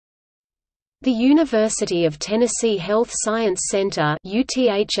The University of Tennessee Health Science Center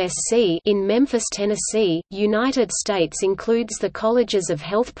 (UTHSC) in Memphis, Tennessee, United States includes the colleges of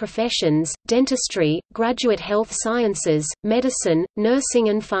health professions, dentistry, graduate health sciences, medicine, nursing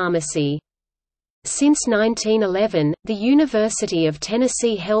and pharmacy. Since 1911, the University of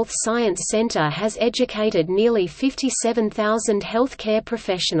Tennessee Health Science Center has educated nearly 57,000 healthcare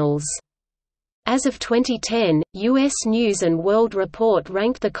professionals. As of 2010, U.S. News & World Report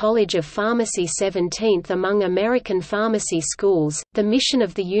ranked the College of Pharmacy 17th among American pharmacy schools. The mission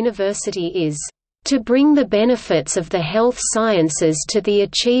of the university is to bring the benefits of the health sciences to the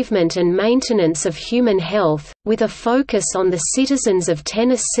achievement and maintenance of human health, with a focus on the citizens of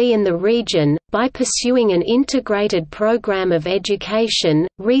Tennessee and the region, by pursuing an integrated program of education,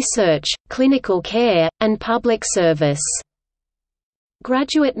 research, clinical care, and public service.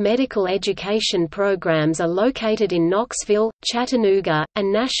 Graduate medical education programs are located in Knoxville, Chattanooga,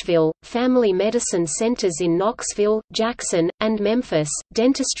 and Nashville, family medicine centers in Knoxville, Jackson, and Memphis,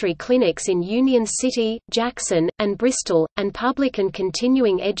 dentistry clinics in Union City, Jackson, and Bristol, and public and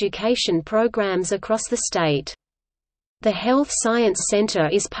continuing education programs across the state. The Health Science Center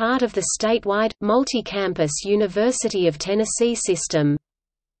is part of the statewide, multi-campus University of Tennessee system.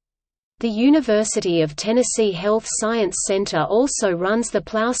 The University of Tennessee Health Science Center also runs the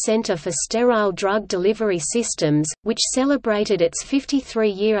Plough Center for Sterile Drug Delivery Systems, which celebrated its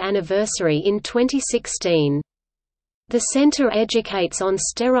 53-year anniversary in 2016. The center educates on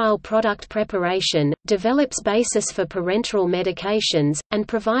sterile product preparation, develops basis for parenteral medications, and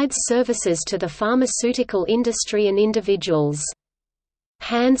provides services to the pharmaceutical industry and individuals.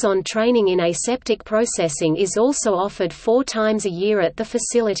 Hands-on training in aseptic processing is also offered 4 times a year at the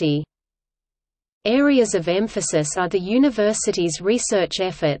facility. Areas of emphasis are the university's research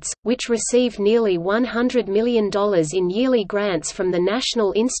efforts, which receive nearly $100 million in yearly grants from the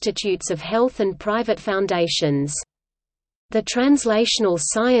National Institutes of Health and private foundations. The Translational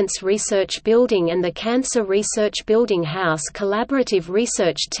Science Research Building and the Cancer Research Building house collaborative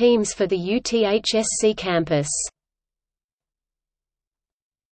research teams for the UTHSC campus.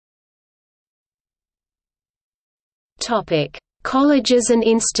 Colleges and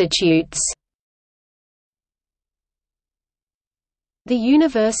institutes. The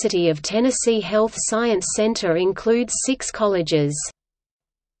University of Tennessee Health Science Center includes 6 colleges.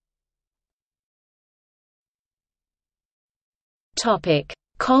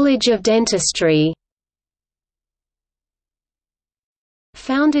 College of Dentistry.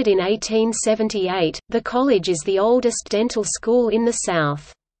 Founded in 1878, the college is the oldest dental school in the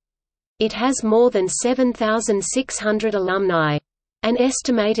South. It has more than 7,600 alumni. An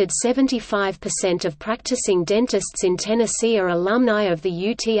estimated 75% of practicing dentists in Tennessee are alumni of the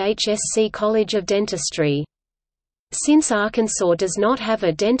UTHSC College of Dentistry. Since Arkansas does not have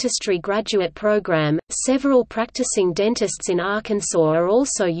a dentistry graduate program, several practicing dentists in Arkansas are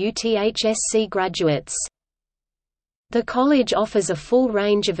also UTHSC graduates. The college offers a full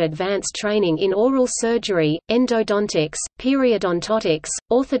range of advanced training in oral surgery, endodontics, periodontics,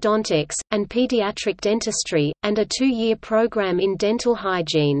 orthodontics, and pediatric dentistry, and a 2-year program in dental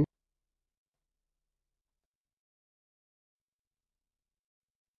hygiene.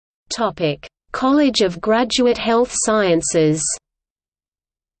 College of Graduate Health Sciences.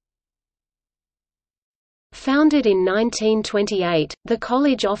 Founded in 1928, the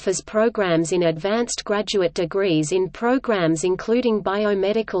college offers programs in advanced graduate degrees in programs including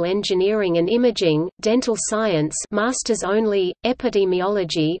biomedical engineering and imaging, dental science masters only,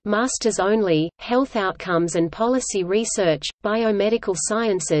 epidemiology masters only, health outcomes and policy research, biomedical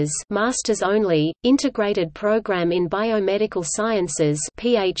sciences masters only, integrated program in biomedical sciences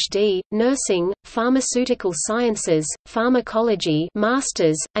PhD, nursing, pharmaceutical sciences, pharmacology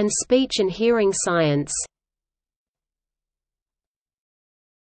masters, and speech and hearing science.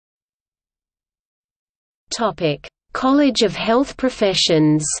 College of Health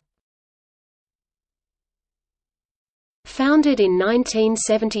Professions. Founded in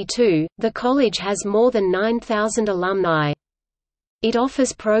 1972, the college has more than 9,000 alumni. It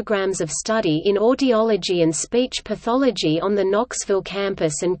offers programs of study in audiology and speech pathology on the Knoxville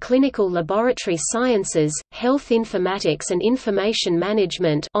campus and clinical laboratory sciences, health informatics and information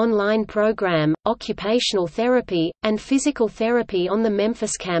management online program, occupational therapy, and physical therapy on the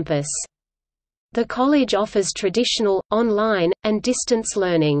Memphis campus. The college offers traditional, online, and distance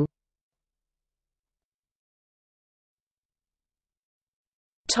learning.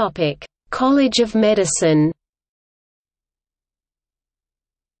 College of Medicine.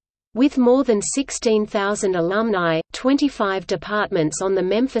 With more than 16,000 alumni, 25 departments on the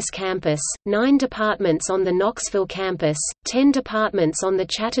Memphis campus, 9 departments on the Knoxville campus, 10 departments on the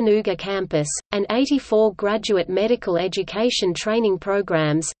Chattanooga campus, and 84 graduate medical education training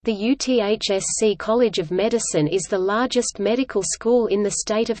programs, the UTHSC College of Medicine is the largest medical school in the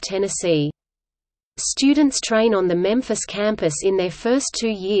state of Tennessee. Students train on the Memphis campus in their first 2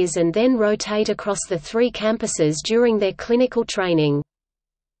 years and then rotate across the 3 campuses during their clinical training.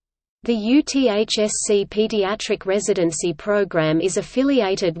 The UTHSC Pediatric Residency Program is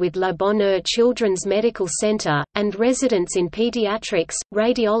affiliated with La Bonne Heure Children's Medical Center, and residents in pediatrics,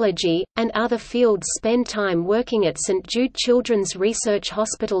 radiology, and other fields spend time working at St. Jude Children's Research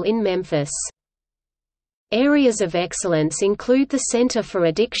Hospital in Memphis. Areas of excellence include the Center for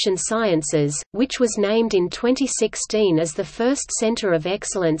Addiction Sciences, which was named in 2016 as the first center of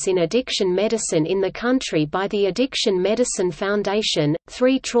excellence in addiction medicine in the country by the Addiction Medicine Foundation,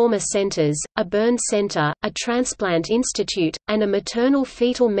 3 trauma centers, a burn center, a transplant institute, and a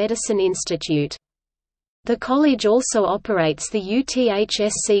maternal-fetal medicine institute. The college also operates the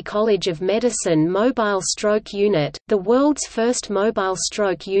UTHSC College of Medicine Mobile Stroke Unit, the world's first mobile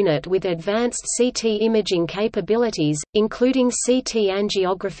stroke unit with advanced CT imaging capabilities, including CT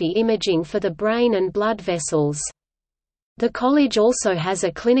angiography imaging for the brain and blood vessels. The college also has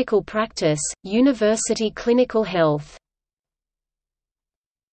a clinical practice, University Clinical Health.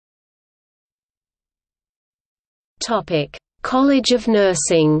 College of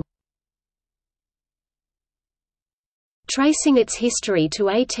Nursing. Tracing its history to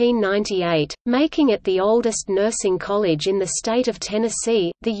 1898, making it the oldest nursing college in the state of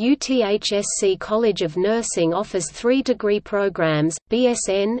Tennessee, the UTHSC College of Nursing offers 3 degree programs,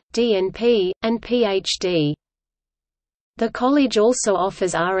 BSN, DNP, and PhD. The college also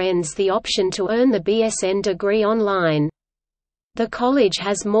offers RNs the option to earn the BSN degree online. The college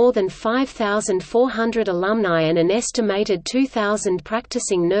has more than 5,400 alumni and an estimated 2,000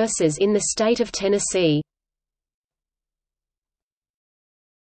 practicing nurses in the state of Tennessee.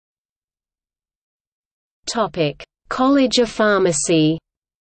 College of Pharmacy.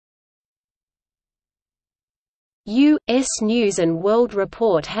 U.S. News & World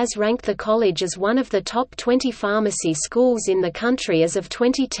Report has ranked the college as one of the top 20 pharmacy schools in the country as of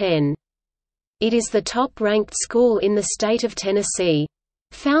 2010. It is the top-ranked school in the state of Tennessee.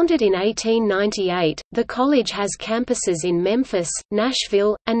 Founded in 1898, the college has campuses in Memphis,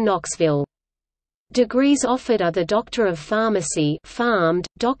 Nashville, and Knoxville. Degrees offered are the Doctor of Pharmacy (PharmD),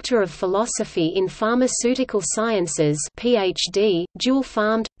 Doctor of Philosophy in Pharmaceutical Sciences (PhD), Dual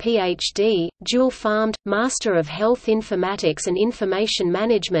PharmD, PhD, Dual PharmD, Master of Health Informatics and Information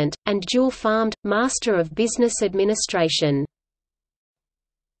Management, and Dual PharmD, Master of Business Administration.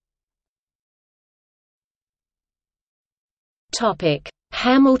 Topic: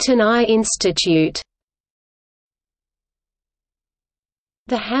 Hamilton Eye Institute.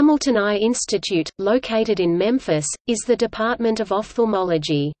 The Hamilton Eye Institute, located in Memphis, is the Department of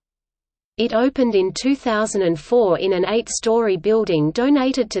Ophthalmology. It opened in 2004 in an 8-story building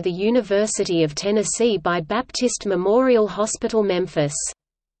donated to the University of Tennessee by Baptist Memorial Hospital Memphis.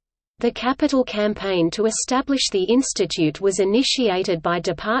 The capital campaign to establish the institute was initiated by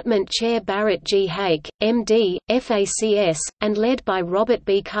Department Chair Barrett G. Hake, M.D., FACS, and led by Robert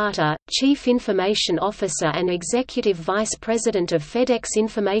B. Carter, Chief Information Officer and Executive Vice President of FedEx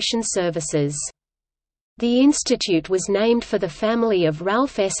Information Services. The institute was named for the family of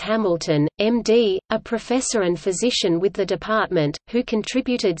Ralph S. Hamilton, M.D., a professor and physician with the department, who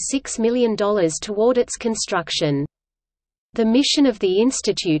contributed $6 million toward its construction. The mission of the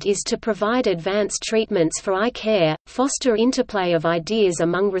institute is to provide advanced treatments for eye care, foster interplay of ideas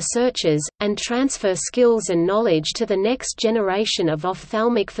among researchers, and transfer skills and knowledge to the next generation of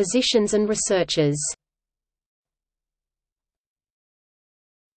ophthalmic physicians and researchers.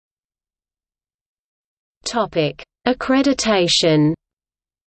 Accreditation.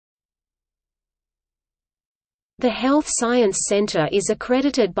 The Health Science Center is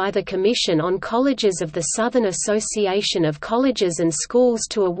accredited by the Commission on Colleges of the Southern Association of Colleges and Schools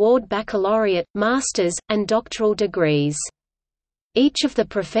to award baccalaureate, master's, and doctoral degrees. Each of the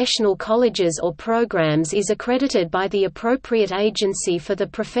professional colleges or programs is accredited by the appropriate agency for the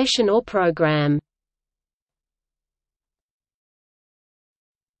profession or program.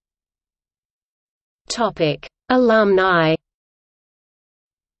 Alumni.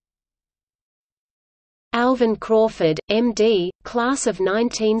 Alvin Crawford, M.D., Class of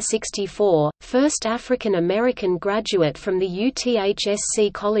 1964, first African American graduate from the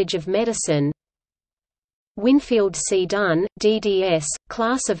UTHSC College of Medicine. Winfield C. Dunn, DDS,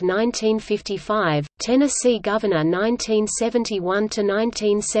 Class of 1955, Tennessee Governor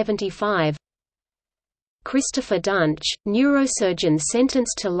 1971–1975. Christopher Dunch, neurosurgeon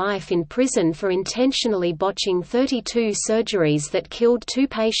sentenced to life in prison for intentionally botching 32 surgeries that killed 2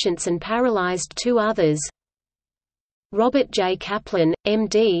 patients and paralyzed 2 others. Robert J. Kaplan,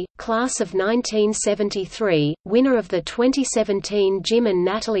 M.D., Class of 1973, winner of the 2017 Jim and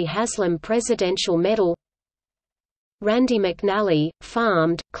Natalie Haslam Presidential Medal. Randy McNally,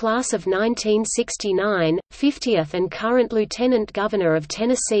 Farmed, Class of 1969, 50th and current Lieutenant Governor of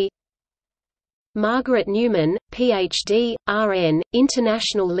Tennessee. Margaret Newman, Ph.D., R.N.,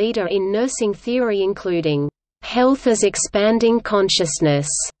 international leader in nursing theory including, "Health as Expanding Consciousness".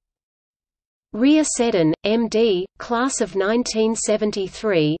 Rhea Seddon, M.D., Class of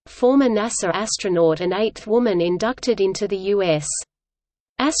 1973, former NASA astronaut and 8th woman inducted into the U.S.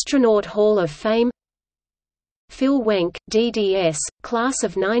 Astronaut Hall of Fame. Phil Wenck, DDS, Class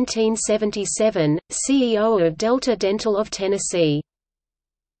of 1977, CEO of Delta Dental of Tennessee.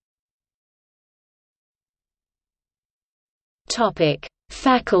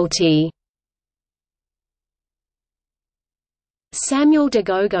 Faculty. Samuel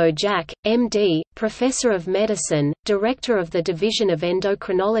DeGogo Jack, M.D., Professor of Medicine, Director of the Division of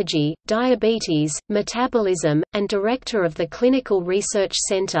Endocrinology, Diabetes, Metabolism, and Director of the Clinical Research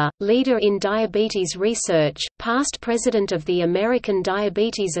Center, leader in diabetes research, past President of the American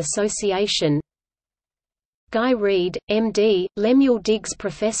Diabetes Association. Guy Reed, M.D., Lemuel Diggs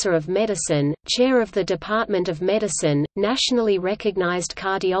Professor of Medicine, Chair of the Department of Medicine, nationally recognized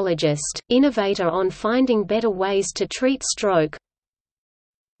cardiologist, innovator on finding better ways to treat stroke.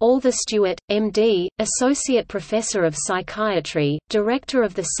 Alder Stewart, M.D., Associate Professor of Psychiatry, Director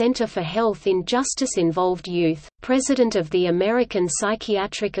of the Center for Health in Justice-Involved Youth, President of the American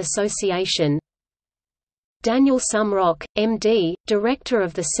Psychiatric Association. Daniel Sumrock, M.D., Director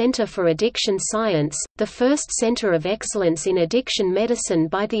of the Center for Addiction Science, the first center of excellence in addiction medicine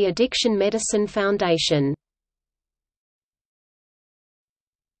by the Addiction Medicine Foundation.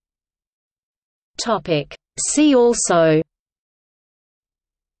 See also: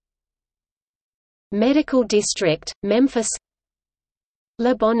 Medical District, Memphis,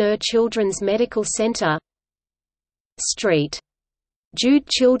 Le Bonheur Children's Medical Center, St. Jude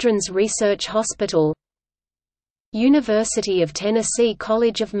Children's Research Hospital, University of Tennessee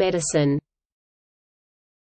College of Medicine.